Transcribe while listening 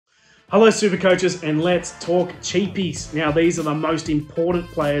Hello Super Coaches, and let's talk cheapies. Now these are the most important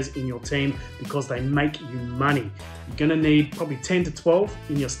players in your team because they make you money. You're going to need probably 10 to 12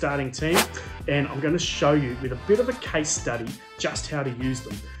 in your starting team, and I'm going to show you with a bit of a case study just how to use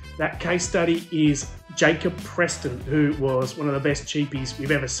them. That case study is Jacob Preston, who was one of the best cheapies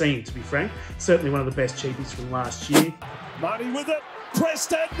we've ever seen, to be frank. Certainly one of the best cheapies from last year. Marty with it,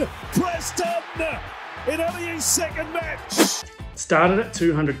 Preston in only his second match. Started at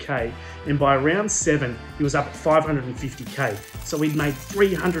 200k, and by round 7 he was up at 550k, so he'd made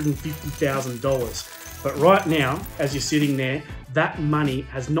 $350,000. But right now, as you're sitting there, that money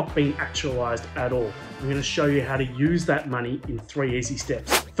has not been actualized at all. I'm going to show you how to use that money in 3 easy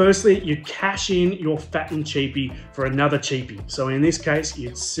steps. Firstly, you cash in your fattened cheapie for another cheapie. So in this case,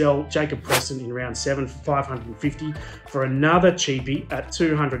 you'd sell Jacob Preston in round 7 for 550 for another cheapie at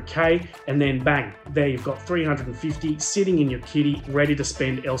 200k, and then bang, there you've got 350 sitting in your kitty, ready to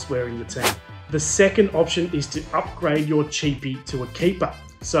spend elsewhere in your team. The second option is to upgrade your cheapie to a keeper.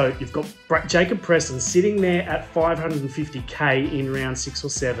 So you've got Jacob Preston sitting there at 550k in round 6 or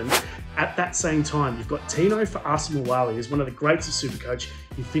 7. At that same time, you've got Tino for Asamoah, who's one of the greats of SuperCoach.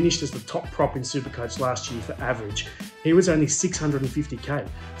 He finished as the top prop in SuperCoach last year for average. He was only 650k.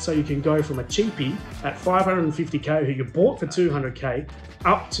 So you can go from a cheapie at 550k, who you bought for 200k,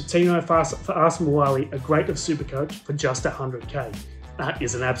 up to Tino for Asamoah, a great of SuperCoach, for just 100k. That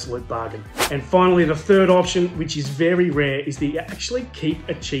is an absolute bargain. And finally, the third option, which is very rare, is that you actually keep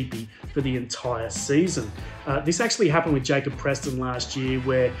a cheapie for the entire season. This actually happened with Jacob Preston last year,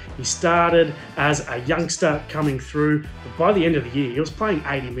 where he started as a youngster coming through, but by the end of the year, he was playing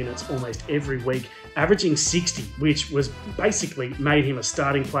 80 minutes almost every week, averaging 60, which was basically made him a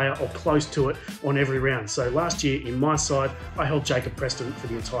starting player or close to it on every round. So last year in my side, I held Jacob Preston for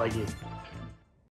the entire year.